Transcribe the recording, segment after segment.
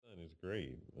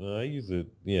great. I use it.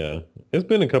 Yeah, it's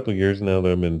been a couple of years now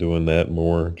that I've been doing that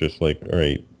more. Just like, all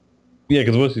right, yeah,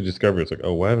 because once you discover, it's like,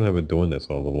 oh, why haven't I been doing this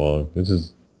all along? This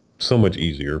is so much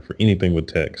easier for anything with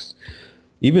text.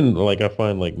 Even like I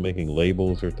find like making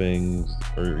labels or things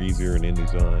are easier in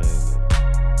InDesign.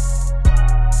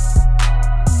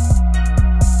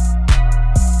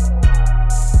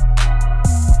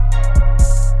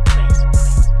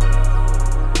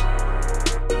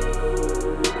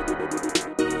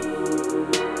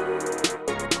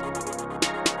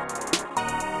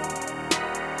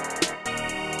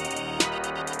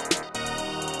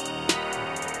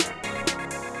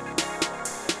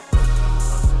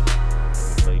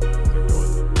 With labels,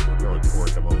 they're on tour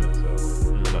at the moment, so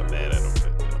I'm not mad at them.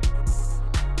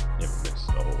 But never missed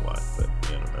a whole lot. But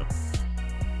yeah, I don't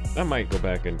know. I might go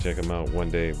back and check them out one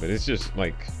day, but it's just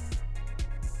like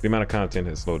the amount of content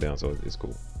has slowed down, so it's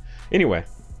cool. Anyway,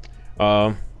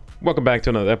 um, welcome back to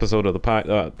another episode of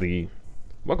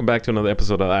welcome back to another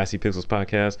episode of the IC Pixels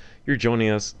podcast. You're joining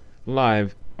us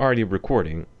live, already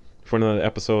recording for another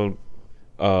episode.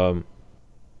 Um,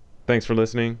 Thanks for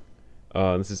listening.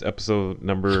 This is episode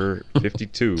number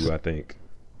 52, I think.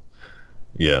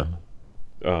 Yeah.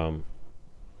 Um,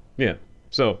 yeah.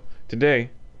 So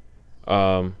today,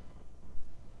 um,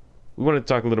 we want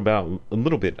to talk a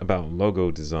little bit about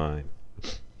logo design.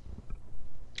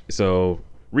 So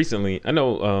recently, I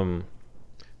know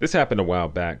this happened a while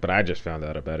back, but I just found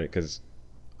out about it because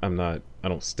I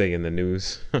don't stay in the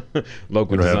news,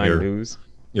 logo You don't have design news.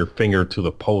 your finger to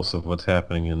the pulse of what's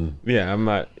happening in Yeah, I'm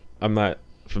not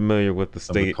familiar with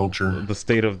of the culture. the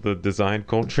state of the design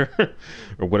culture,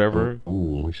 or whatever,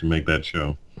 Ooh, we should make that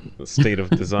show. the state of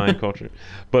design culture.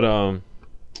 But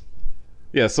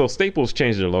yeah, so Staples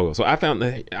changed their logo. So I found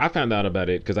out about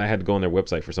it because I had to go on their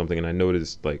website for something, and I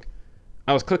noticed like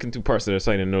I was clicking through parts of their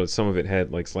site and noticed some of it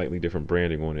had like slightly different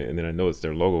branding on it, and then I noticed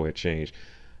their logo had changed,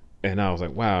 and I was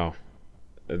like, wow,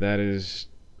 that is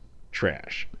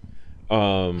trash.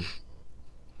 Um,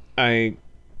 I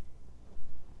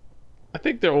I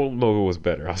think their old logo was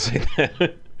better. I'll say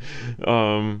that.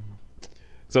 um,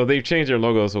 so they've changed their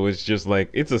logo, so it's just like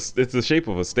it's the shape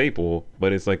of a staple,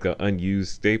 but it's like an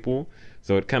unused staple.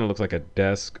 So it kind of looks like a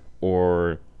desk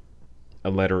or a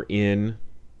letter N,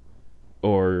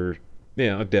 or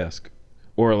yeah, a desk,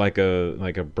 or like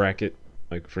a bracket,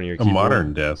 like for your A keyboard.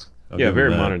 modern desk. I'll Yeah, give them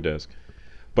very that. modern desk.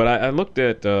 But I looked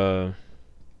at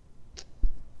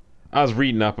I was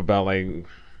reading up about like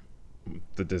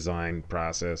the design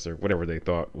process or whatever they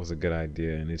thought was a good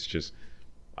idea, and it's just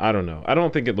I don't know. I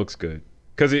don't think it looks good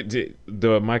because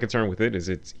the my concern with it is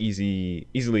it's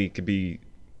easily could be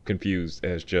confused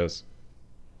as just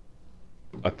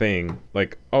a thing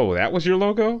like, oh, that was your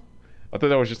logo. I thought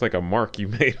that was just like a mark you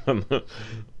made on the.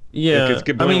 Yeah, It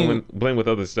could I mean, blend with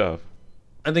other stuff.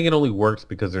 I think it only works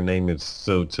because their name is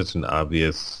such an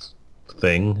obvious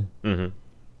thing. Hmm.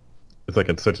 It's like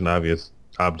it's such an obvious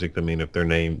object. I mean, if the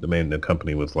name of the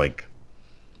company was like,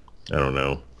 I don't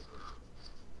know,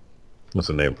 what's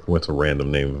the name? What's a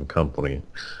random name of a company?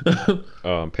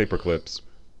 Paper clips.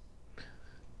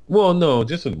 Well, no,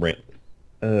 just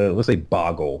let's say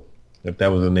Boggle. If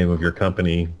that was the name of your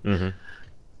company, Hmm.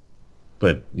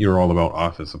 but you're all about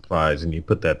office supplies and you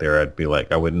put that there, I'd be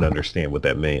like, I wouldn't understand what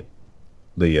that meant.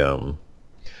 The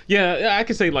Yeah, I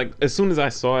could say like as soon as I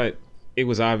saw it, it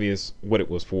was obvious what it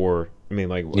was for. I mean,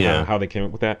 like Yeah. how they came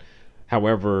up with that.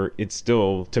 However, it's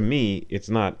still to me, it's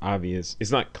not obvious.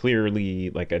 It's not clearly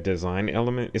like a design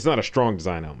element. It's not a strong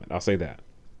design element. I'll say that.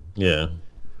 yeah,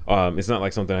 It's not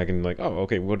like something I can like. Oh,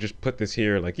 okay, we'll just put this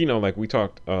here. Like like we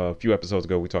talked a few episodes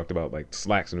ago. We talked about like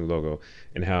Slack's new logo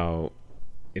and how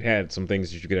it had some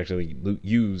things that you could actually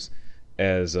use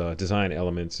as design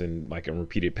elements in like a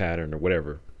repeated pattern or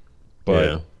whatever.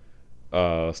 yeah.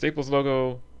 But Staples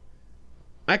logo,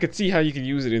 I could see how you could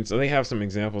use it, and so they have some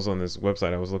examples on this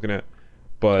website I was looking at.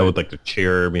 I would But like the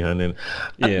chair behind it.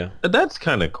 yeah, That's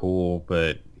kind of cool,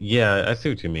 but yeah, I see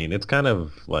what you mean. It's kind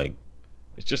of like,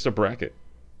 it's just a bracket.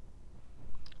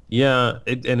 yeah,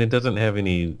 and it doesn't have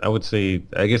any, I would say,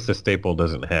 I guess the staple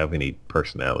doesn't have any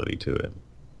personality to it.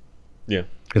 Yeah,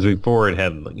 Because before it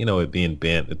had, it being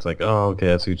bent, it's like, oh, okay,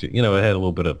 that's what it had a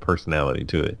little bit of personality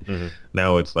to it. hmm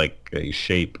Now it's like a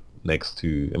shape next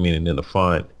to, I mean, and then the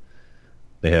font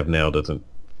they have now doesn't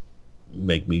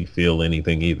make me feel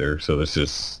anything either. So it's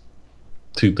just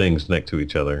two things next to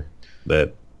each other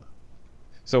that,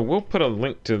 So we'll put a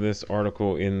link to this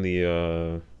article in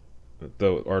the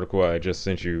article I just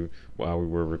sent you while we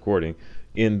were recording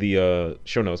in the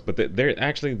show notes. But they're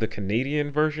actually the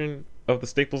Canadian version of the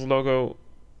Staples logo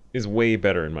is way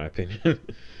better in my opinion.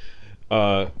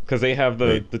 Because they have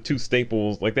Right. the two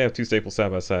staples, like they have two staples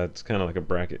side by side. It's kind of like a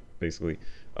bracket, basically.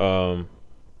 Um,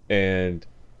 and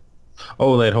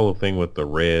Oh, that whole thing with the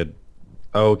red.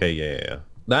 Oh, okay, yeah, yeah,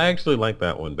 yeah. I actually like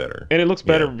that one better. it looks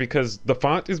better Yeah. because the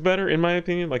font is better, in my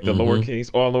opinion. Like the Mm-hmm. lowercase,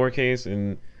 all lowercase,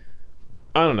 and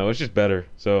I don't know, it's just better.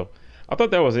 So I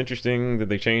thought that was interesting that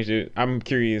they changed it. I'm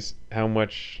curious how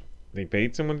much they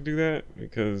paid someone to do that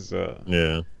because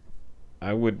Yeah.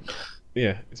 I would,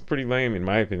 yeah, it's pretty lame in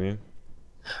my opinion.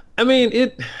 I mean,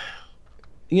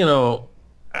 you know,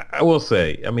 I will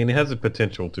say, I mean, it has the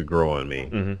potential to grow on me.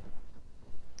 Hmm.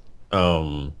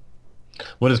 Um,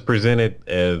 when it's presented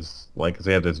as, like, 'cause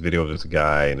they have this video of this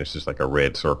guy and it's just like a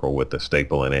red circle with a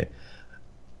staple in it,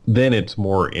 then it's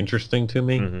more interesting to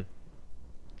me. Hmm.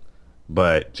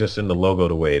 But just in the logo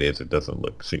the way it is, it doesn't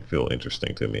feel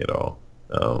interesting to me at all.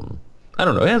 Um, I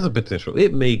don't know. It has a potential.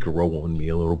 It may grow on me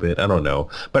a little bit. I don't know.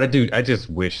 But I just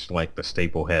wish like the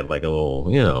staple had like a little,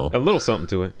 A little something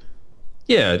to it.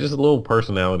 yeah, just a little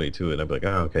personality to it. I'd be like,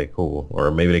 oh, okay, cool. Or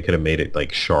maybe they could have made it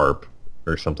like sharp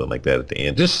or something like that at the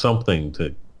end. Just something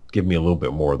to give me a little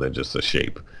bit more than just a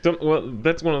shape. Well,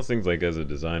 that's one of those things. Like as a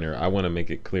designer, I want to make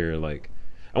it clear. Like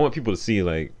I want people to see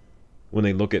like when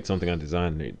they look at something on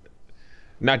design,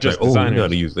 not Like, just oh, you know how to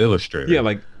designers. use Yeah, Illustrator.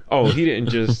 like oh, he didn't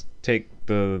just take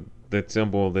the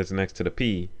symbol that's next to the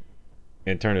P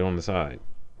and turn it on the side.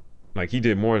 Like he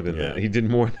did more than Yeah. that. He did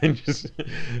more than just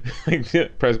like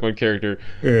press one character,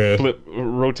 Yeah. flip,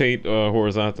 rotate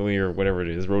horizontally or whatever it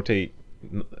is, rotate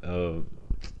uh,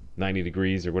 90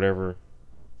 degrees or whatever.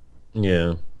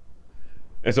 Yeah.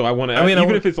 And so I want I to, mean,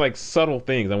 even if it's like subtle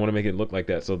things, I want to make it look like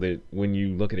that so that when you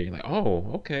look at it, you're like,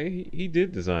 oh, okay, he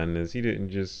did design this. He didn't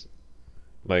just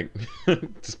like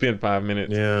spend 5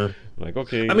 minutes. yeah. Like,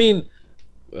 okay. I mean,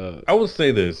 Uh, I would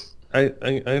say this. I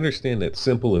understand that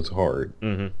simple is hard.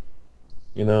 hmm.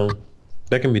 You know,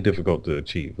 that can be difficult to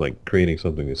achieve, like creating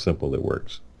something that's simple that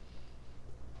works.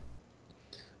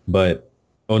 But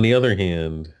on the other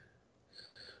hand,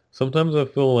 sometimes I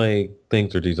feel like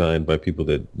things are designed by people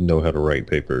that know how to write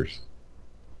papers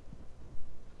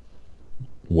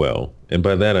well. And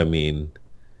by that I mean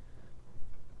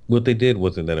what they did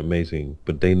wasn't that amazing,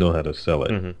 but they know how to sell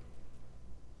it. Hmm.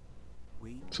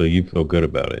 So you feel good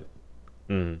about it.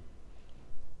 Hmm.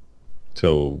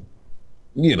 So,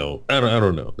 I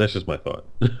don't know. That's just my thought.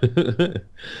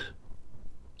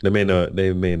 They may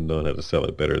know how to sell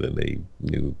it better than they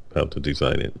knew how to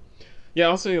design it. Yeah,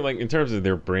 I'll say like in terms of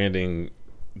their branding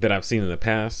that I've seen in the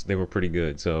past, they were pretty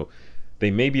good. So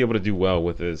they may be able to do well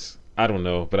with this. I don't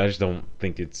know, but I just don't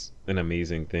think it's an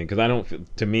amazing thing because I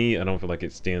don't. To me, I don't feel like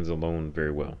it stands alone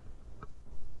very well.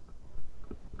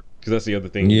 Because that's the other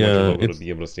thing. You want your Yeah, logo to it's be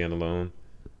able to stand alone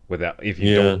without if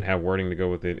you yeah. don't have wording to go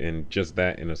with it, and just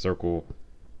that in a circle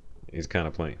is kind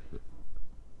of plain.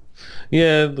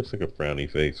 Yeah, it looks like a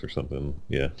frowny face or something.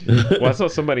 Yeah. Well, I saw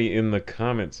somebody in the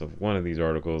comments of one of these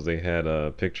articles. They had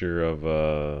a picture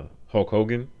of Hulk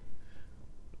Hogan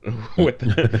with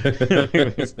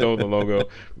they stole the logo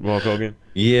from Hulk Hogan.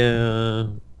 Yeah,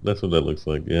 that's what that looks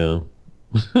like. Yeah.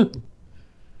 I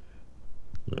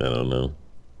don't know.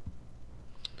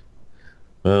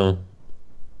 Well,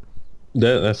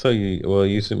 that I saw you. Well,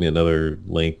 you sent me another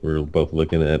link. We are both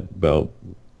looking at about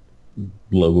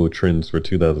logo trends for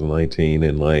 2019,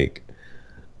 and like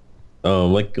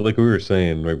we were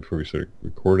saying right before we started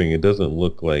recording, it doesn't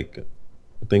look like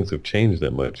things have changed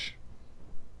that much.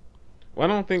 Well,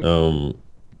 I don't think Um,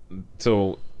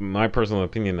 so. My personal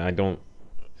opinion, I don't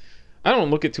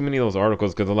look at too many of those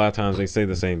articles because a lot of times they say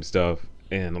the same stuff,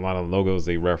 and a lot of logos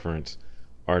they reference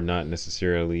are not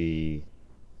necessarily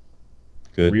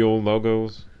good. real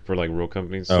logos for like real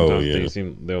companies. Oh Sometimes yeah,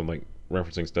 they're like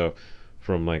referencing stuff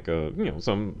from like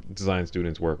some design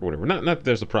students' work or whatever. Not that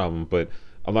there's a problem, but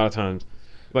a lot of times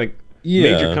like major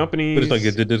yeah. But it's like,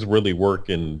 companies, did this really work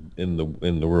in the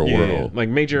real yeah, world, like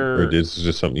or major this is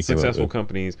just something you came up successful with?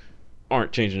 companies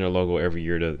aren't changing their logo every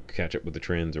year to catch up with the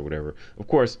trends or whatever. Of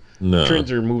course, No. trends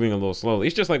are moving a little slowly.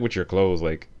 It's just like with your clothes.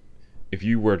 Like if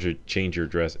you were to change your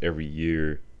dress every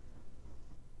year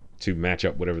to match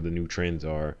up whatever the new trends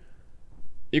are,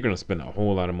 you're gonna spend a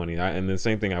whole lot of money. And the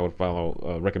same thing I would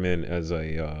recommend as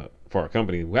a for a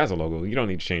company who has a logo. You don't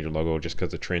need to change your logo just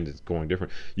because the trend is going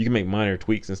different. You can make minor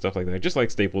tweaks and stuff like that, just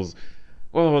like Staples.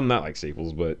 Well, not like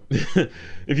Staples, but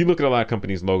if you look at a lot of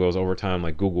companies' logos over time,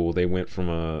 like Google, they went from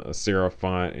a serif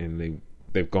font and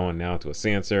they've gone now to a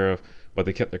sans serif, but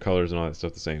they kept their colors and all that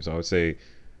stuff the same. So I would say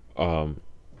um,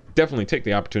 definitely take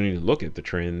the opportunity to look at the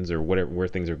trends or whatever where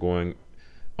things are going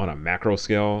on a macro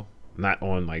scale, not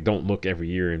on like don't look every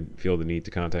year and feel the need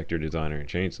to contact your designer and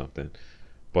change something.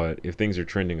 But if things are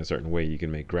trending a certain way, you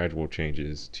can make gradual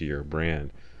changes to your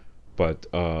brand. But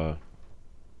yeah.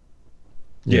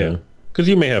 Yeah. Because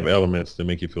you may have elements that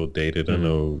make you feel dated. I Hmm.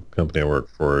 know company I work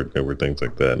for, there were things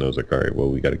like that. And I was like, all right, well,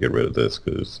 we got to get rid of this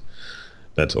because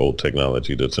that's old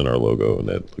technology that's in our logo. And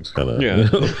that looks kind of, Yeah.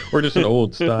 or just an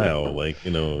old style. Like,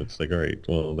 it's like, all right,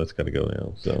 well, that's got to go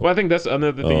now. So, Well, I think that's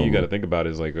another thing you got to um, think about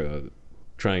is like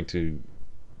trying to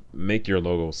make your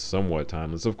logo somewhat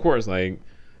timeless. Of course, like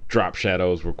drop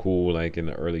shadows were cool, like in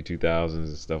the early 2000s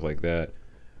and stuff like that.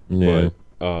 yeah. But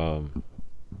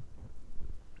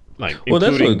like Well,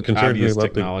 that's including what concerns me obvious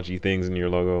about the, technology things in your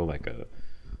logo, like a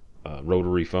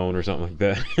rotary phone or something like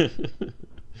that.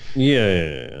 yeah, yeah,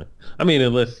 yeah, yeah. I mean,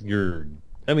 unless you're,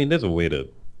 I mean, there's a way to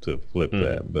flip Hmm.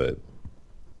 that, but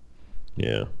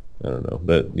yeah, I don't know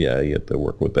that. Yeah, you have to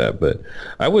work with that. But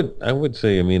I would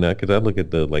say, I mean, because I look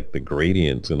at the like the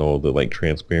gradients and all the like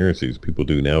transparencies people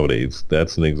do nowadays.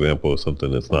 That's an example of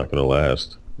something that's not going to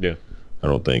last. Yeah. I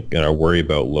don't think, and I worry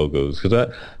about logos because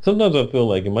I sometimes I feel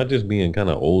like am I just being kind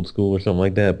of old school or something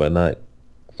like that by not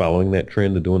following that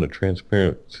trend of doing the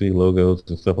transparency logos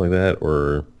and stuff like that,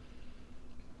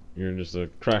 You're just a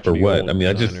or crotchety what? I old mean,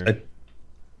 designer.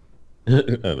 I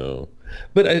know,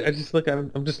 but I just like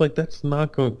I'm just like that's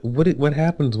not going. What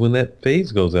happens when that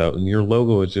phase goes out and your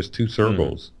logo is just two Hmm.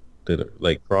 circles that are,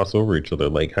 like cross over each other?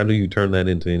 Like, how do you turn that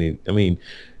into any? I mean,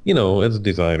 as a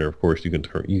designer, of course, you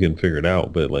can figure it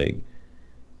out, but like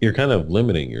you're kind of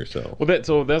limiting yourself. Well,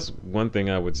 that's one thing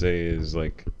I would say is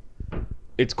like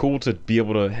it's cool to be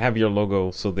able to have your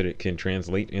logo so that it can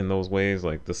translate in those ways,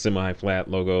 like the semi-flat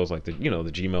logos, like the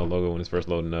Gmail logo when it's first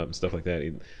loading up and stuff like that.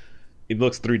 It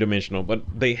looks three-dimensional, but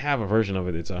they have a version of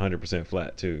it that's 100%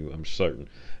 flat too, I'm certain.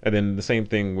 And then the same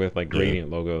thing with like Yeah, gradient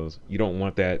logos. You don't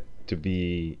want that to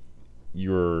be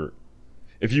your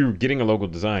if you're getting a logo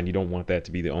design, you don't want that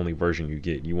to be the only version you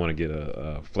get. You want to get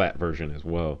a flat version as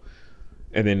well.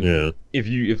 And then yeah,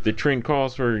 if the trend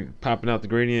calls for popping out the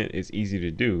gradient, it's easy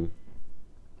to do,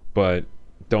 but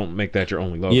don't make that your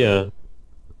only logo. yeah.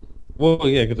 Well,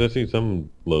 yeah, because I see some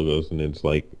logos and it's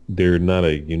like they're not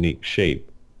a unique shape.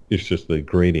 It's just a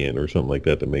gradient or something like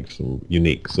that that makes them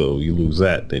unique. So you lose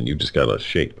that, then you just got a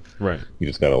shape. Right. You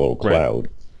just got a little Right. cloud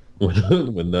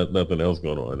with nothing else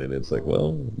going on. And it's like,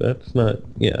 well, that's not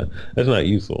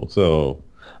useful. So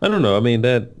I don't know. I mean,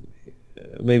 that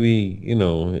maybe, in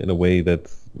a way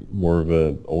that's more of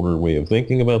a older way of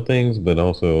thinking about things, but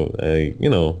also I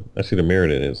see the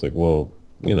merit in it. It's like, well,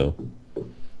 you know,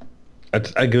 I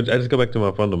just go back to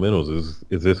my fundamentals.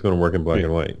 Is this going to work in black Yeah.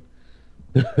 and white?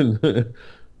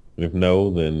 If no,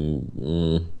 then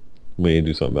we need to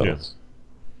do something Yeah. else.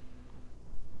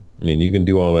 I mean, you can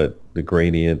do all that, the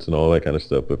gradients and all that kind of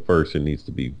stuff, but first it needs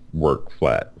to be work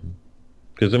flat.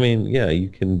 Because I mean, yeah, you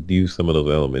can use some of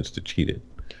those elements to cheat it.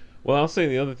 Well, I'll say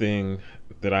the other thing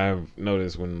that I've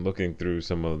noticed when looking through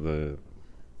some of the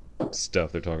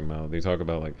stuff they're talking about, they talk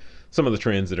about like some of the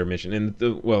trends that are mentioned.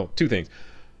 And well, two things.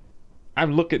 I've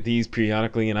looked at these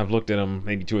periodically, and I've looked at them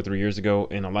maybe 2 or 3 years ago,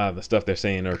 and a lot of the stuff they're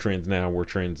saying are trends now were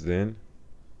trends then.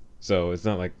 So it's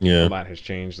not like a Yeah, lot has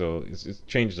changed. So it's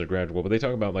changes are gradual. But they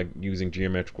talk about like using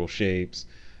geometrical shapes,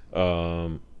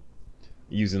 um,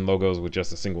 using logos with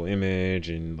just a single image,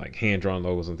 and like hand drawn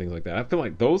logos and things like that. I feel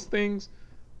like those things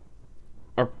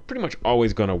are pretty much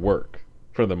always going to work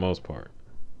for the most part,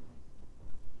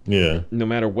 yeah, no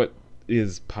matter what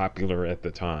is popular at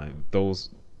the time. Those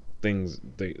things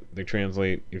they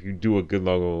translate. If you do a good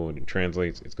logo and it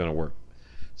translates, it's going to work.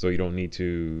 So you don't need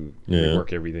to yeah,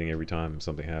 rework everything every time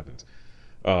something happens.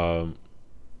 Um,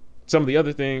 some of the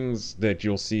other things that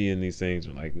you'll see in these things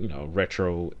are like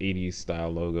retro 80s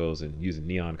style logos and using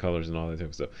neon colors and all that type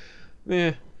of stuff.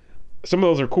 Yeah, some of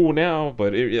those are cool now,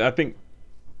 but I think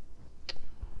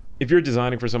if you're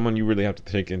designing for someone, you really have to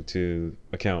take into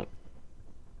account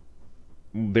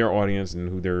their audience and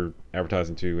who they're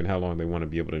advertising to and how long they want to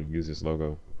be able to use this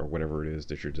logo or whatever it is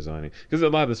that you're designing. Because a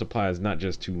lot of this applies not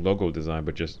just to logo design,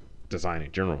 but just design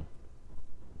in general.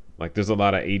 Like there's a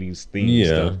lot of 80s themed yeah,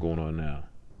 stuff going on now.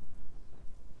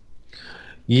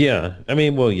 yeah. I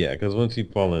mean, well, yeah, because once you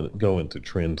go into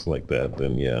trends like that,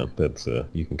 then yeah, that's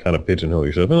you can kind of pigeonhole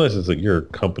yourself unless it's like your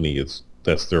company is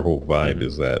that's their whole vibe Hmm.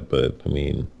 is that. But I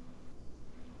mean,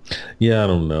 yeah, I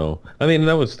don't know. I mean, and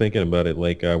I was thinking about it.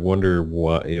 Like, I wonder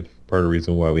why, if part of the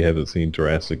reason why we haven't seen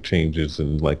drastic changes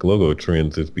in like logo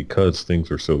trends is because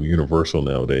things are so universal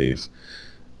nowadays.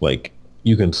 Like,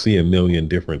 you can see a million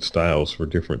different styles for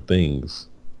different things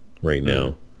right Hmm.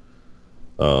 now.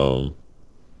 Um,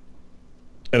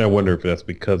 and I wonder if that's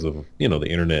because of, the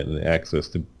internet and access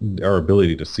to our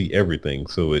ability to see everything.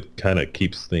 So it kind of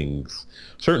keeps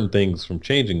certain things from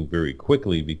changing very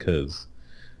quickly because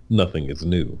nothing is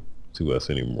new to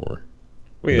us anymore.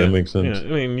 Well, Does that yeah, make yeah. sense? I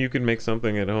mean, you could make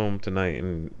something at home tonight,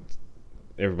 and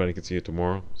everybody could see it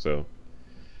tomorrow. So,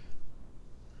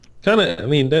 Kind of. I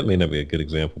mean, that may not be a good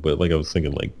example, but like I was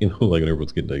thinking, like like when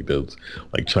everyone's getting like those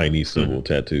like Chinese hmm symbol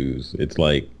tattoos. It's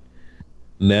like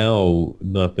now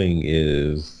nothing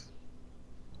is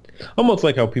almost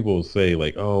like how people say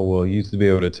like, oh well, you used to be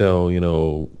able to tell,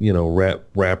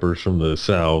 rappers from the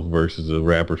South versus the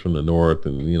rappers from the North,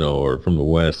 and or from the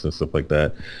West and stuff like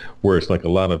that, where it's like a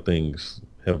lot of things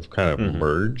have kind of hmm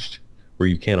merged where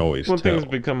you can't always well, things tell.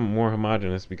 become more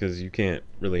homogenous because you can't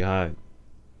really hide.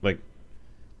 Like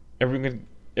everyone,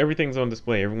 everything's on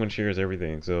display. Everyone shares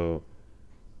everything. So,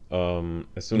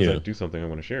 as soon as I Yeah, do something, I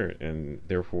want to share it, and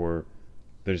therefore,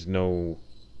 there's no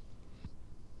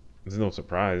there's no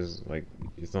surprise. Like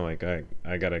it's not like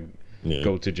I gotta yeah,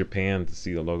 go to Japan to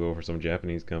see the logo for some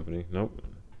Japanese company. Nope.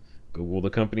 Google the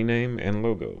company name and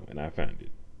logo, and I found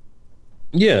it.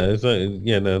 yeah. It's not.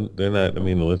 Yeah, no, they're not. I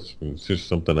mean, it's just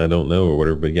something I don't know or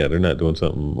whatever. But yeah, they're not doing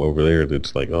something over there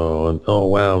that's like, oh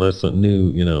wow, that's a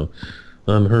new,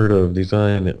 unheard of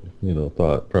design,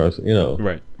 thought process,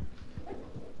 Right.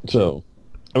 So,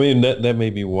 I mean, that may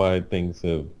be why things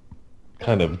have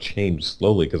kind of changed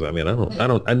slowly. Because I mean,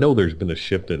 I know there's been a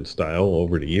shift in style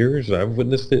over the years. I've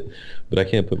witnessed it, but I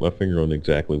can't put my finger on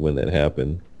exactly when that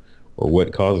happened or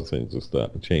what causes things to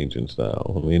stop change in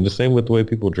style. I mean, the same with the way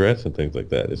people dress and things like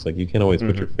that. It's like you can't always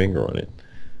put hmm your finger on it.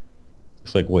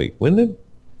 It's like, wait, when did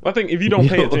I think if you don't you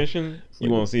pay know? attention, It's you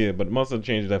like, won't see it. But most of the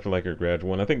changes after like a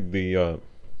gradual. And I think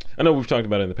I know we've talked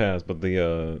about it in the past, but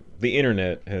the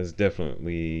internet has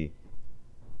definitely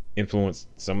influenced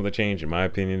some of the change, in my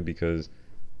opinion, because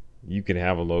you can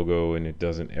have a logo and it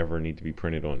doesn't ever need to be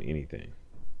printed on anything.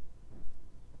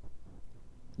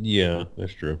 yeah,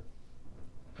 that's true.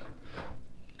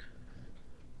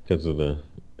 Because of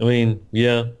I mean,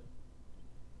 yeah,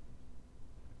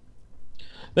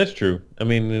 that's true. I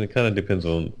mean, it kind of depends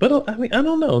on, but I mean, I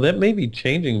don't know. That may be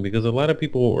changing because a lot of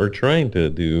people are trying to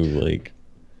do like,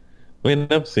 I mean,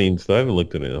 I've seen, so I haven't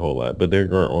looked at it a whole lot, but there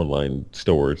are online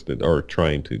stores that are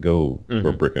trying to go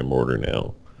for hmm brick and mortar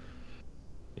now.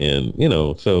 And,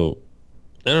 so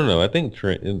I don't know. I think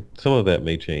and some of that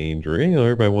may change or,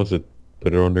 everybody wants to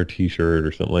put it on their t-shirt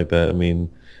or something like that. I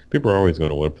mean, people are always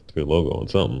going to want to put their logo on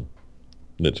something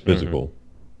that's hmm physical.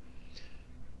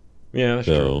 Yeah, that's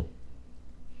true. So,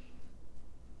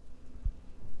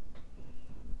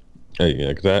 yeah,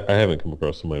 because I haven't come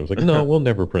across somebody who was like, no, we'll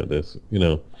never print this,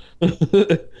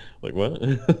 Like what?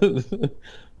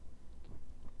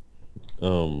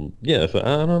 Yeah, so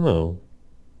I don't know.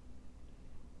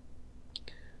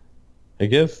 I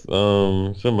guess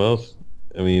something else.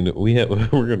 I mean, we're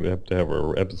gonna have to have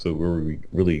our episode where we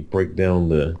really break down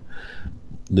the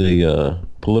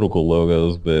political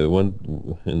logos. But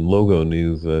one in logo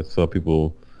news, I saw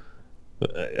people.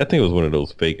 I think it was one of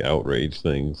those fake outrage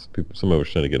things. Somebody was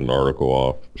trying to get an article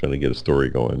off, trying to get a story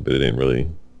going, but it didn't really.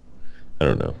 I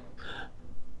don't know.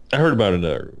 I heard about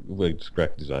another like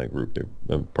graphic design group that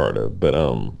I'm part of, but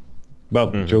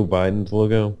about hmm Joe Biden's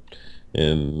logo.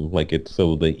 And like it's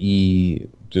so the E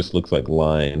just looks like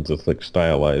lines. It's like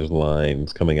stylized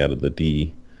lines coming out of the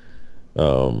D,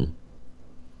 um,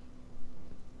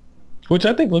 which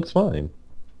I think looks fine.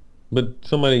 But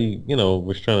somebody,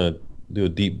 was trying to do a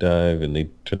deep dive and they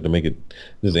tried to make it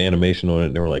this animation on it.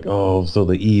 And they were like, "Oh, so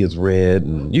the E is red."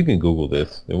 And you can Google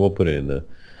this, and we'll put it in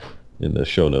the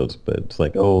show notes. But it's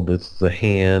like, oh, this is a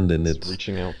hand, and It's it's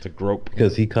reaching out to grope.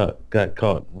 because he got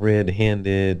caught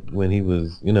red-handed when he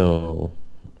was,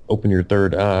 open your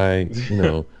third eye,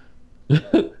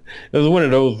 It was one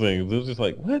of those things. It was just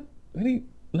like, what? What do you,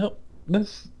 no,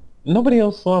 that's nobody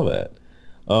else saw that.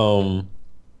 Um,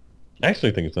 I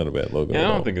actually think it's not a bad logo And I at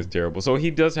don't all. think it's terrible. So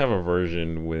he does have a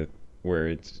version with where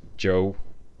it's Joe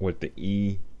with the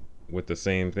E with the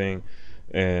same thing,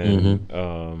 and Hmm.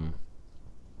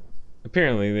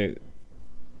 apparently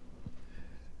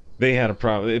they had a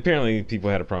problem. Apparently people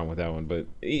had a problem with that one, but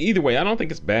either way, I don't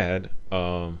think it's bad.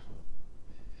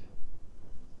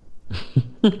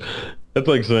 That's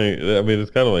like saying, I mean,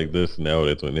 it's kind of like this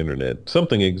nowadays on the internet.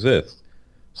 Something exists.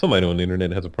 Somebody on the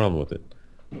internet has a problem with it.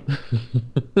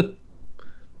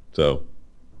 So,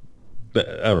 I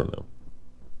don't know.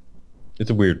 It's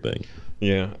a weird thing.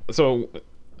 Yeah. So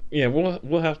yeah,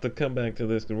 we'll have to come back to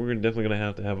this because we're definitely gonna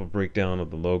have a breakdown of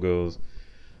the logos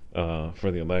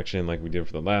for the election like we did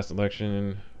for the last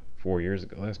election 4 years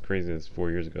ago. That's crazy. It's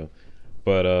 4 years ago.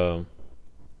 But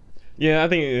yeah, I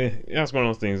think that's one of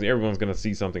those things. Everyone's gonna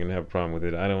see something and have a problem with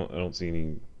it. I don't see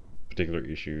any particular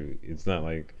issue. It's not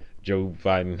like Joe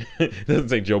Biden it doesn't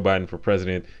say Joe Biden for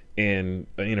president and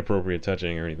inappropriate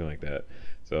touching or anything like that.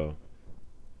 So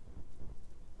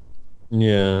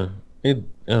Yeah, I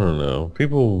don't know.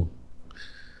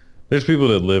 There's people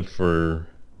that live to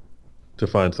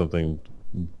find something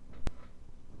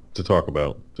to talk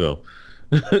about. So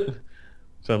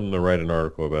something to write an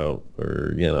article about,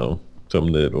 or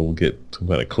something that will get some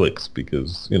kind of clicks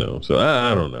because So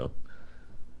I don't know.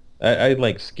 I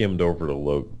like skimmed over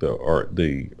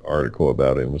the article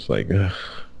about it and was like, ugh,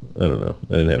 I don't know.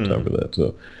 I didn't have time for that.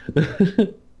 So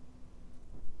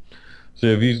so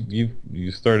have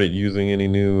you started using any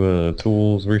new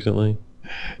tools recently?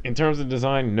 in terms of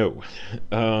design, no.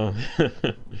 Uh,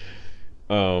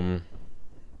 um,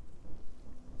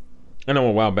 I know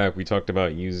a while back we talked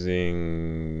about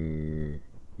using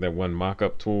that one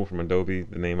mock-up tool from Adobe.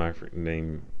 The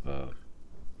name,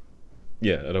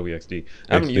 yeah, Adobe XD.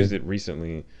 I haven't used XD? it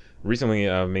recently. Recently,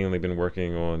 I've mainly been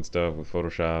working on stuff with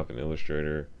Photoshop and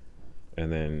Illustrator,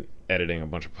 and then editing a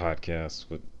bunch of podcasts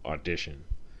with Audition.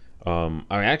 I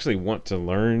actually want to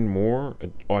learn more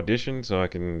Audition so I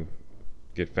can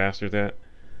get faster at that.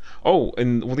 Oh,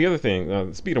 and well, the other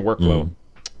thing, speaking of workflow, Mm.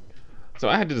 so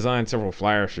I had to design several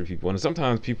flyers for people, and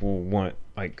sometimes people want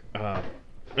like I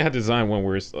had to design one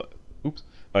where it's oops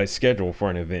a schedule for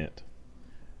an event,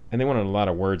 and they wanted a lot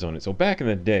of words on it. So back in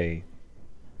the day,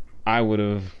 I would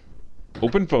have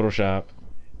opened Photoshop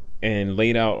and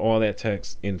laid out all that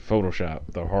text in Photoshop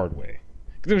the hard way,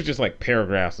 because it was just like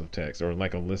paragraphs of text or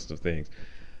like a list of things.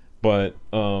 But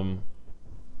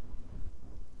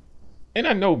and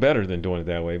I know better than doing it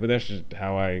that way, but that's just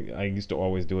how I used to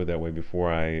always do it that way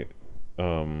before I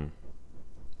um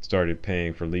started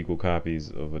paying for legal copies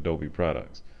of Adobe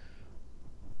products.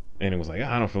 And it was like,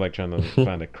 I don't feel like trying to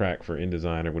find a crack for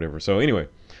InDesign or whatever. So anyway,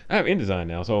 I have InDesign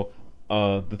now. So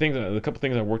the couple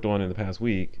things I worked on in the past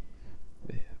week,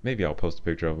 maybe I'll post a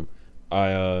picture of them.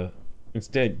 I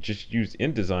instead just used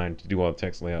InDesign to do all the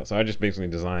text layout. So I just basically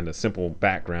designed a simple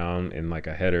background and like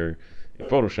a header in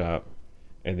Photoshop,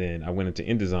 and then I went into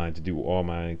InDesign to do all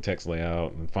my text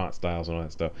layout and font styles and all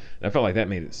that stuff. And I felt like that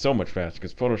made it so much faster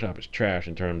because Photoshop is trash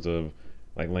in terms of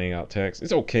like laying out text.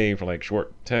 It's okay for like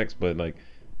short text, but like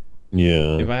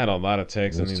Yeah, if I had a lot of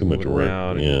text and that's then too move much it work.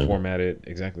 around and Yeah, format it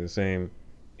exactly the same,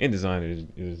 InDesign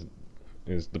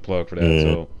is the plug for that. yeah.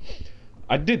 So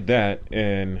I did that,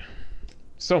 and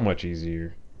so much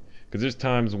easier. Because there's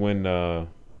times when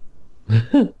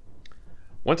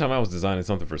one time I was designing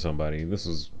something for somebody. This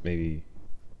was maybe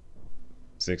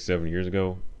 6, 7 years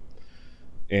ago,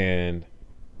 and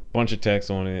bunch of text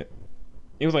on it.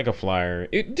 It was like a flyer.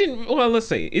 It didn't. Well, let's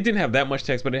say it didn't have that much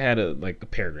text, but it had a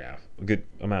paragraph, a good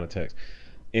amount of text.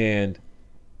 And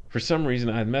for some reason,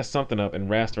 I had messed something up and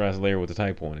rasterized a layer with a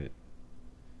typo on it.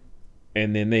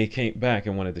 And then they came back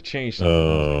and wanted to change something. I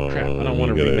was like, crap, I don't want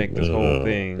You to gotta. remake this whole Oh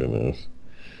thing. goodness.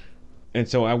 And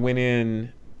so I went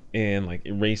in and like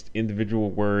erased individual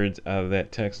words out of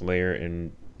that text layer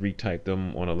and retyped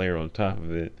them on a layer on top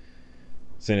of it,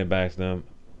 sent it back to them.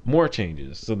 More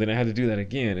changes. So then I had to do that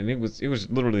again, and it was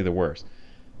literally the worst.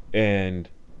 And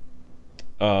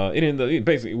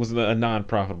it was a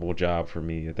non-profitable job for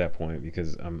me at that point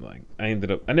because I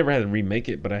never had to remake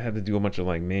it, but I had to do a bunch of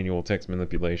like manual text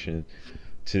manipulation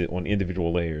on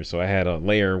individual layers. So I had a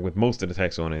layer with most of the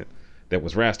text on it that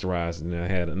was rasterized, and then I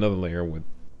had another layer with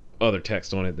other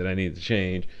text on it that I needed to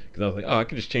change because I was like, oh, I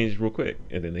can just change it real quick,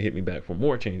 and then they hit me back for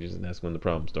more changes, and that's when the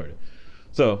problem started.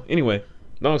 So anyway,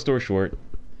 long story short,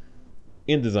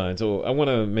 InDesign. So I want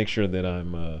to make sure that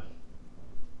I'm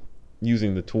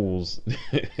using the tools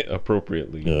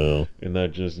appropriately No. and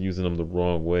not just using them the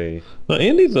wrong way. No,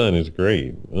 InDesign is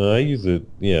great. I use it.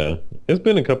 Yeah, it's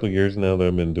been a couple of years now that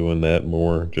I've been doing that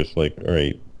more. Just like, all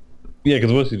right, yeah,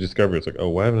 because once you discover, it's like, oh,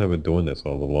 why haven't I been doing this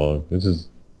all along? This is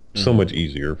so Hmm. much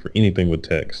easier for anything with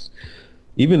text.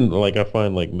 Even like I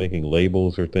find like making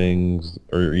labels or things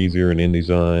are easier in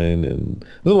InDesign, and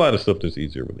there's a lot of stuff that's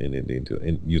easier with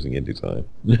using InDesign.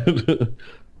 So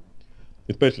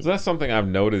Especially, that's something I've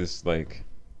noticed. Like,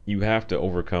 you have to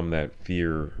overcome that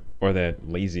fear or that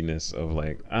laziness of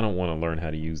like, I don't want to learn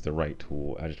how to use the right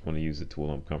tool. I just want to use the tool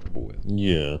I'm comfortable with.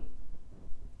 yeah.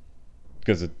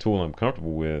 Because the tool I'm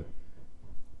comfortable with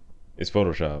is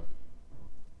Photoshop.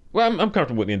 Well, I'm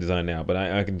comfortable with InDesign now, but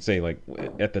I can say like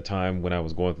at the time when I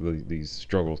was going through these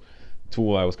struggles, the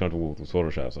tool I was comfortable with was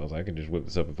Photoshop. So I was like, I can just whip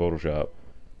this up in Photoshop.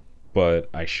 But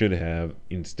I should have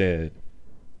instead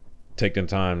taken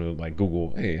time to like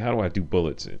Google, hey, how do I do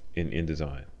bullets in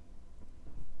InDesign?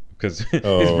 Because it's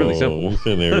really Oh, simple. you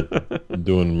sitting there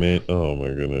doing man. Oh my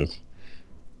goodness.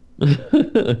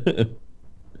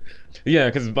 Yeah,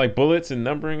 because like bullets and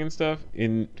numbering and stuff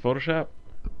in Photoshop,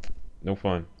 no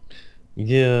fun.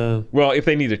 Yeah. Well, if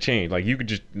they need a change, like you could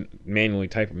just manually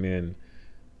type them in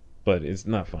but it's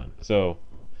not fun. So,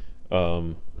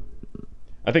 um,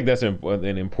 I think that's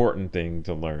an important thing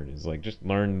to learn is like just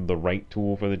learn the right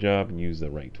tool for the job and use the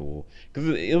right tool. Because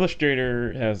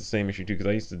Illustrator has the same issue too. Because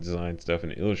I used to design stuff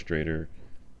in Illustrator.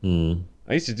 Mm.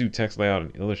 I used to do text layout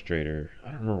in Illustrator.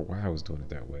 I don't remember why I was doing it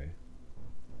that way.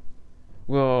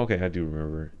 Well, okay, I do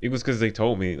remember. It was because they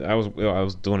told me I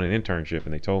was doing an internship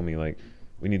and they told me like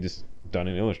we need this done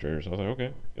in Illustrator. So I was like,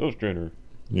 okay, Illustrator.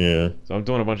 Yeah. So I'm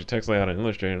doing a bunch of text layout in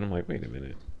Illustrator and I'm like, wait a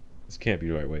minute, this can't be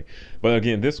the right way. But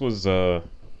again, this was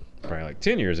probably like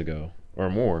 10 years ago or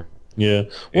more. Yeah.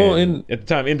 Well, And at the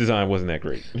time, InDesign wasn't that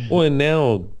great. and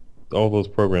now all those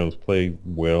programs play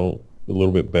well, a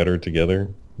little bit better together.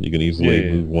 You can easily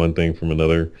Yeah. move one thing from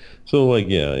another. So, like,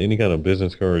 yeah, any kind of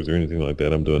business cards or anything like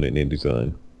that, I'm doing it in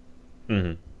InDesign.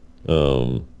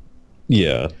 Hmm.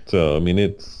 Yeah. So, I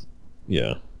mean,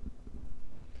 yeah.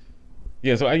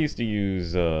 Yeah, so I used to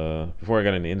use before I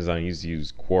got into InDesign, I used to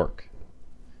use Quark.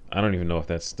 I don't even know if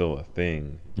that's still a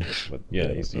thing, but yeah,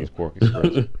 I used to use Quark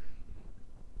Express.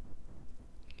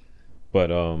 But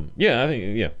yeah, I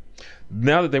think yeah.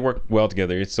 Now that they work well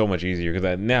together, it's so much easier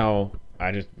because now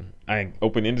I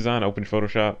open InDesign, open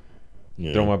Photoshop,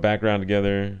 throw Yeah. my background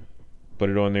together, put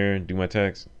it on there, do my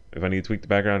text. If I need to tweak the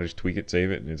background, just tweak it,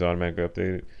 save it, and it's automatically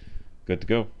updated. Good to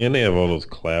go. And they have all those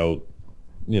cloud,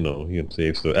 you can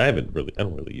save stuff. I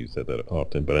don't really use that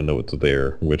often, but I know it's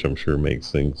there, which I'm sure makes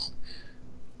things,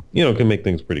 can make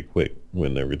things pretty quick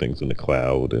when everything's in the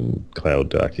cloud and cloud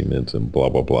documents and blah,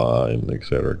 blah, blah, and et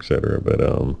cetera, et cetera. But,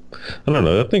 I don't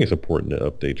know. I think it's important to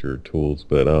update your tools,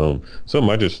 but, something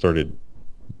I just started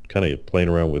kind of playing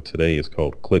around with today is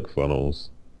called ClickFunnels.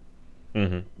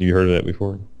 Hmm. You heard of that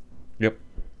before? Yep.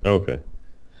 Okay.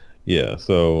 Yeah.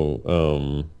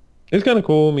 So, it's kind of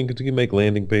cool. I mean, 'cause you can make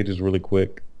landing pages really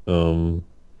quick. Have a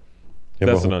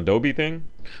That's an whole- Adobe thing.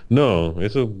 No,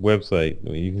 it's a website. I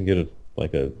mean, you can get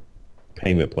like a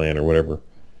payment plan or whatever.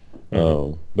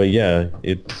 But yeah,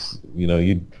 it's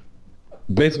you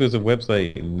basically it's a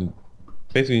website, and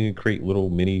basically you can create little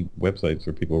mini websites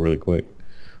for people really quick,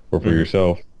 or for Mhm.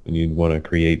 yourself, and you want to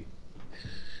create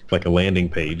like a landing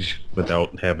page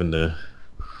without having to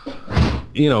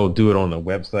do it on a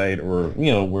website, or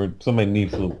where they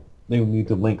need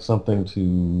to link something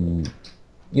to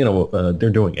they're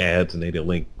doing ads and they need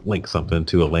to link something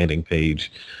to a landing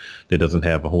page that doesn't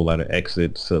have a whole lot of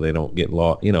exits, so they don't get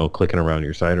lost clicking around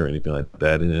your site or anything like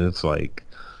that. And it's like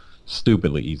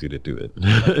stupidly easy to do it.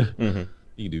 Hmm.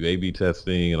 You do A/B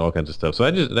testing and all kinds of stuff. So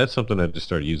that's something I just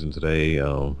started using today. I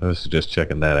was just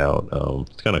checking that out.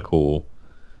 It's kind of cool.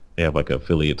 They have like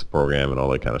affiliates program and all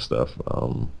that kind of stuff.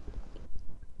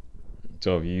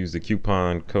 So if you use the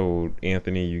coupon code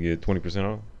Anthony, you get 20%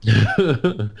 off.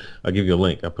 I'll give you a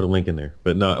link. I put a link in there,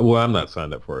 but no, well, I'm not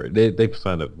signed up for it. They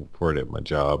signed up for it at my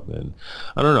job, and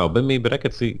I don't know, but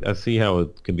I see how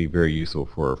it can be very useful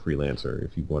for a freelancer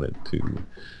if you wanted to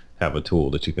have a tool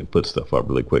that you can put stuff up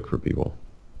really quick for people.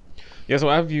 Yeah, so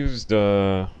I've used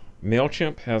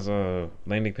Mailchimp has a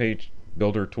landing page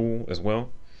builder tool as well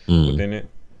Mm. within it.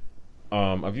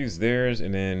 I've used theirs,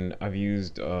 and then I've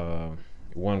used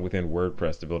one within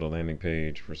WordPress to build a landing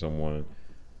page for someone.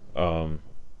 Um,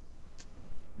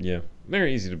 yeah, they're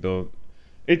easy to build.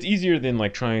 It's easier than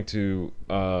like trying to.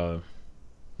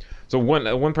 So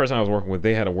one person I was working with,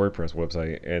 they had a WordPress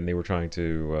website, and they were trying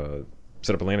to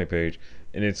set up a landing page,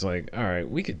 and it's like, all right,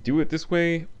 we could do it this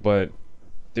way, but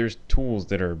there's tools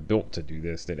that are built to do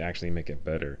this that actually make it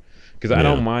better. Because I Yeah.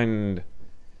 don't mind.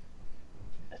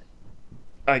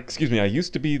 Excuse me, I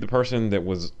used to be the person that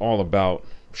was all about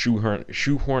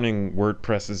shoehorning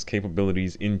WordPress's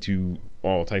capabilities into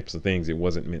all types of things it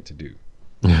wasn't meant to do.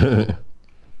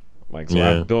 Like, so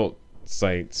Yeah. I've built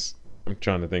sites. I'm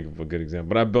trying to think of a good example,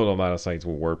 but I built a lot of sites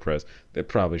with WordPress that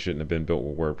probably shouldn't have been built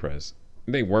with WordPress.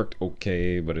 They worked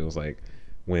okay, but it was like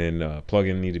when a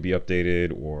plugin needed to be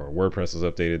updated or WordPress was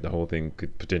updated, the whole thing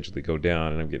could potentially go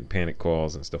down, and I'm getting panic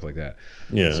calls and stuff like that.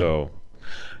 Yeah. So,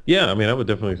 Yeah, I mean, I would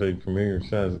definitely say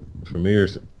familiarize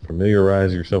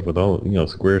yourself with all,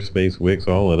 Squarespace, Wix,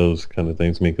 all of those kind of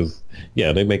things. Because,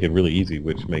 yeah, they make it really easy,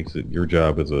 which makes your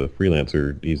job as a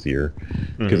freelancer easier.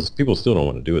 Because people still don't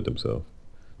want to do it themselves.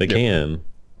 They Yep. can.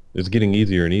 It's getting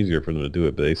easier and easier for them to do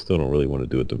it, but they still don't really want to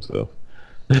do it themselves.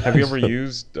 have you ever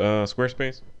used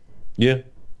Squarespace? Yeah.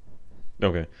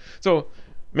 Okay. So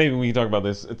maybe we can talk about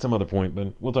this at some other point,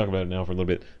 but we'll talk about it now for a little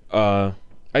bit. I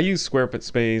used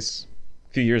Squarespace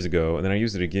a few years ago, and then I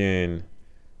used it again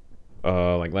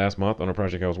like last month on a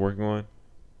project I was working on.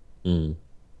 Mm.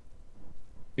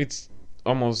 It's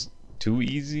almost too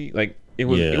easy. Like it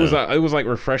Yeah. was like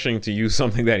refreshing to use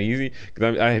something that easy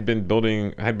because I had been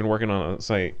working on a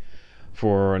site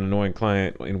for an annoying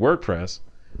client in WordPress,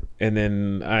 and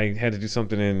then I had to do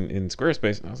something in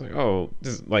Squarespace, and I was like, oh,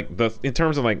 this is like in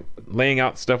terms of like laying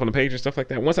out stuff on the page and stuff like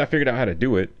that. Once I figured out how to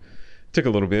do it, took a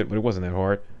little bit, but it wasn't that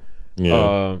hard.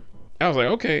 Yeah. I was like,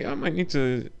 okay, I might need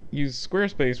to use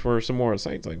Squarespace for some more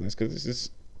sites like this, because this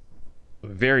is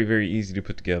very, very easy to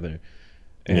put together,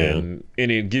 and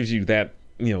it gives you that,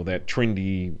 that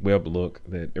trendy web look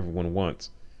that everyone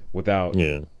wants without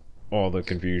Yeah. all the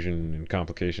confusion and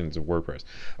complications of WordPress.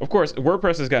 Of course,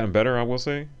 WordPress has gotten better, I will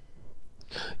say.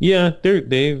 Yeah,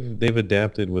 they've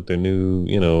adapted with their new,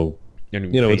 Their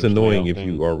new it's page annoying layout if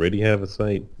thing. you already have a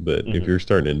site, but if Mhm. you're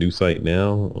starting a new site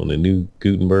now on a new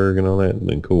Gutenberg and all that,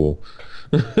 then cool.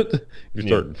 If you're Yeah.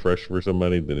 starting fresh for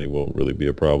somebody, then it won't really be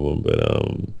a problem. But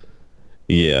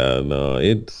yeah, no,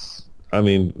 I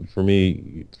mean, for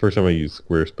me, the first time I used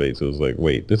Squarespace, it was like,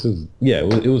 wait, this is, yeah,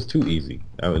 it was too easy.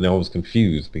 I was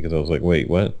confused because I was like, wait,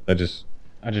 what? I just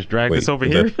dragged this Wait, over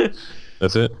is here.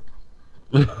 that's it?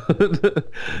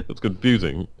 It's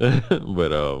confusing.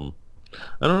 But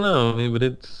I don't know. I mean, but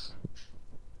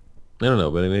I don't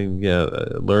know. But I mean, yeah,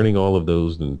 learning all of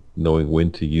those and knowing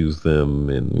when to use them,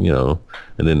 and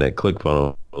and then that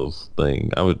ClickFunnels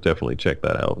thing, I would definitely check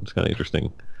that out. It's kind of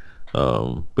interesting.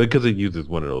 Because it uses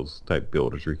one of those type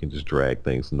builders where you can just drag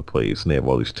things into place and they have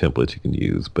all these templates you can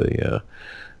use. But yeah,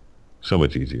 so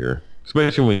much easier,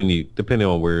 especially when depending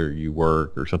on where you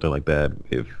work or something like that.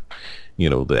 If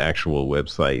the actual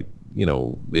website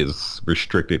is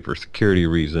restricted for security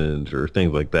reasons or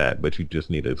things like that, but you just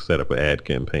need to set up an ad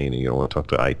campaign and you don't want to talk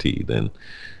to IT, then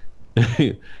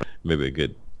maybe a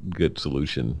good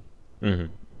solution. hmm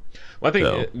Well, I think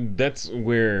So that's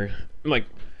where, like,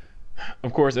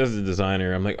 of course, as a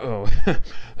designer, I'm like, oh,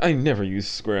 I never use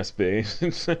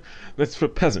Squarespace. That's for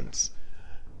peasants.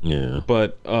 yeah,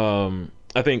 But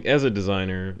I think as a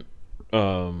designer,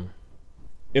 um,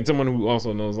 and someone who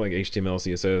also knows like HTML,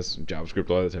 CSS, JavaScript,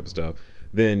 all that type of stuff,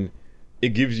 then it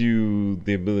gives you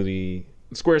the ability.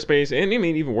 Squarespace, and I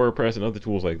mean even WordPress and other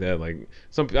tools like that. Like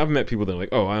I've met people that are like,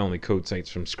 oh, I only code sites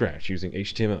from scratch using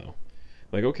HTML.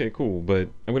 Like, okay, cool, but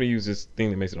I'm gonna use this thing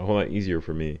that makes it a whole lot easier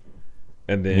for me.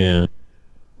 And yeah. then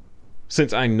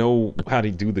since I know how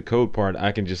to do the code part,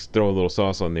 I can just throw a little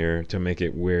sauce on there to make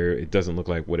it where it doesn't look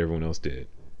like what everyone else did.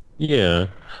 Yeah,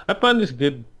 I find this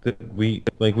good that we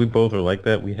both are like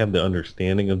that. We have the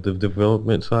understanding of the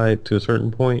development side to a certain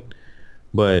point,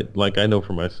 but like I know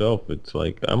for myself, it's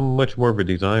like I'm much more of a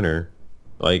designer.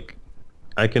 Like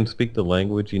I can speak the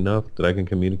language enough that I can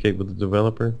communicate with the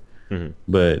developer, hmm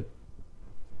but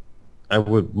I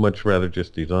would much rather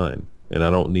just design, and I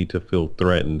don't need to feel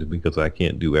threatened because I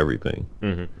can't do everything.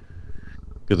 hmm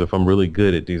Because if I'm really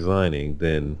good at designing,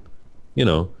 then you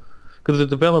know, because the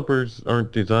developers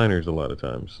aren't designers a lot of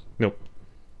times, Nope.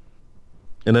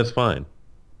 and that's fine.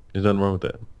 There's nothing wrong with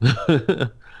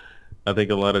that. I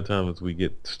think a lot of times we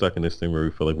get stuck in this thing where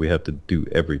we feel like we have to do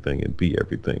everything and be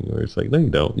everything. Where it's like, no, you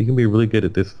don't. You can be really good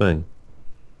at this thing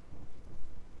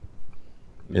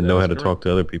and know That how is to correct. talk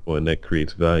to other people, and that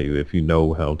creates value. If you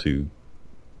know how to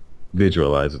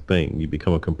visualize a thing, you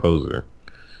become a composer.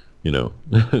 You know,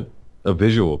 a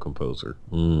visual composer.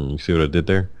 You see what I did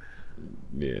there?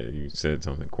 Yeah, you said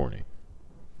something corny.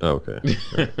 Okay,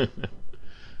 all right.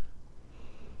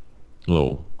 A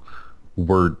little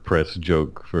WordPress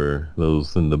joke for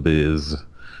those in the biz,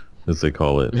 as they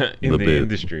call it, In the the biz.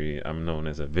 industry, I'm known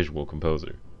as a visual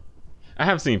composer. I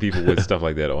have seen people with stuff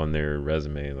like that on their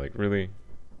resume. Like, really?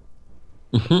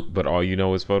 But all you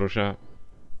know is Photoshop?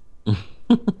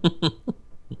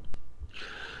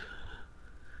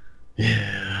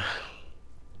 Yeah.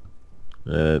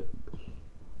 Uh,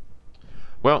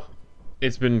 Well,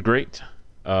 it's been great.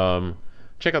 Um,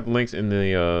 check out the links in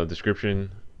the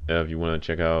description if you want to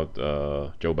check out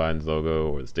Joe Biden's logo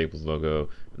or the Staples logo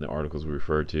and the articles we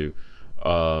referred to.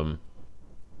 Um,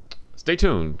 stay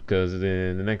tuned because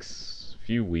in the next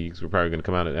few weeks, we're probably going to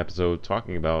come out an episode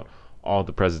talking about all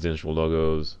the presidential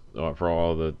logos for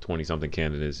all the 20 something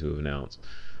candidates who have announced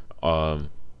um,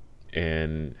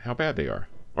 and how bad they are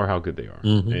or how good they are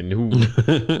and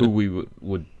who we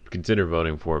would consider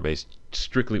voting for based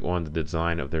strictly on the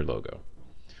design of their logo.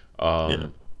 yeah.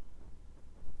 Um,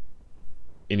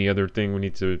 any other thing we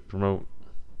need to promote?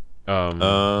 Um,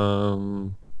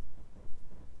 Um.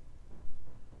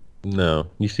 No.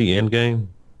 You see Endgame?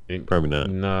 it- Probably not.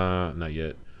 nah, not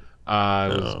yet. I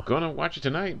was No. gonna watch it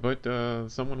tonight, but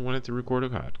someone wanted to record a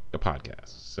podcast.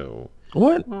 So,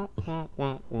 What? wah, wah,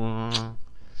 wah, wah.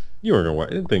 You weren't gonna watch.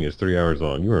 The thing is 3 hours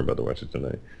long. You weren't about to watch it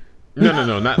tonight.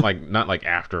 No, not like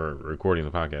after recording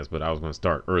the podcast, but I was gonna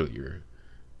start earlier.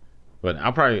 But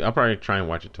I'll probably try and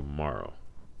watch it tomorrow.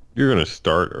 You're gonna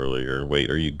start earlier. Wait,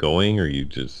 are you going or you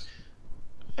just?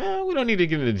 We don't need to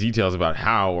get into details about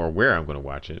how or where I'm going to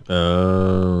watch it.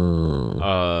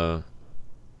 Oh.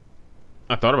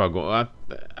 I thought about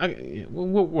going.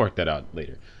 We'll work that out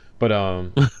later. But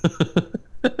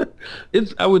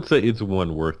It's. I would say it's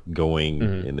one worth going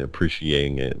mhm. and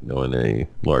appreciating it on a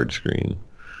large screen.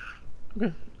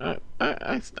 Okay.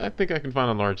 I think I can find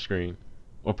a large screen,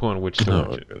 or put on which to Oh,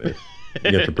 watch it. really?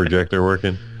 You got the projector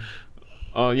working?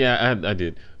 Oh yeah, I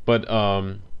did. But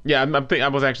yeah, I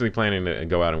was actually planning to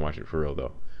go out and watch it for real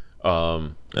though.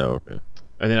 Oh, okay.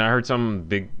 And then I heard some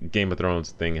big Game of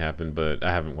Thrones thing happen, but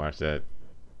I haven't watched that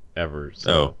ever. Oh,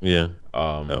 So yeah.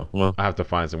 Oh, well. I have to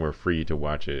find somewhere free to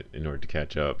watch it in order to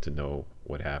catch up to know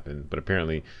what happened. But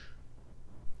apparently,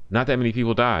 not that many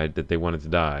people died that they wanted to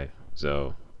die.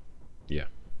 So yeah,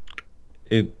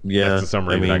 Yeah. that's the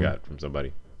summary I that I mean, got from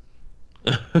somebody.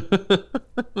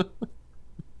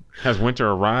 Has winter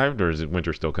arrived, or is it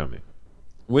winter still coming?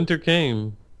 winter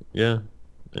came. Yeah.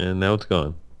 And now it's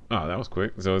gone. Oh, that was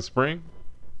quick. So it's spring.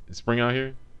 It's spring out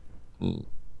here. In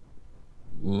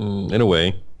a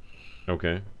way.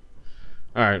 Okay.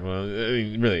 All right. Well, I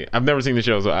mean, really, I've never seen the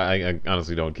show, so I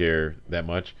honestly don't care that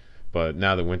much. But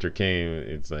now that winter came,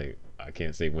 it's like I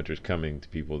can't say winter's coming to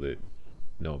people that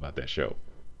know about that show.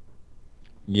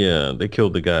 Yeah, they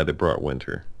killed the guy that brought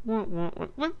winter.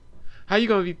 What? How you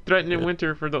gonna be threatening Yeah.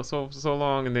 winter for so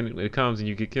long, and then it comes and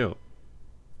you get killed?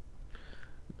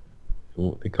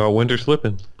 They call winter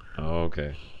slipping. Oh,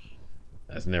 okay.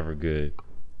 That's never good.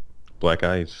 Black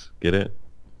ice. Get it?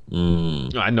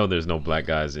 I know there's no black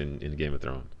guys in Game of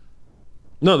Thrones.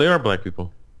 No, there are black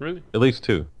people. Really? At least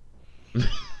two.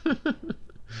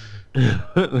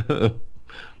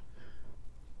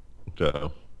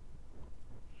 So,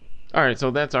 All right,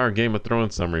 so that's our Game of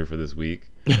Thrones summary for this week.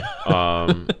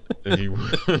 If you,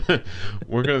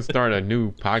 we're gonna start a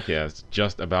new podcast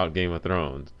just about Game of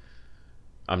Thrones.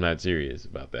 I'm not serious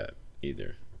about that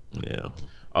either.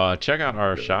 yeah. Check out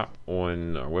our shop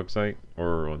on our website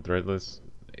or on Threadless,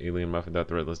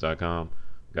 alienmuffin.threadless.com.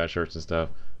 Got shirts and stuff.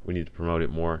 We need to promote it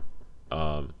more.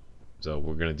 So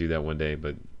we're gonna do that one day,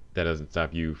 but that doesn't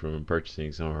stop you from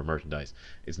purchasing some of our merchandise.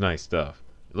 It's nice stuff.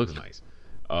 It looks nice.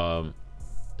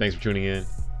 Thanks for tuning in.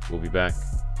 We'll be back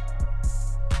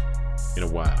in a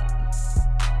while.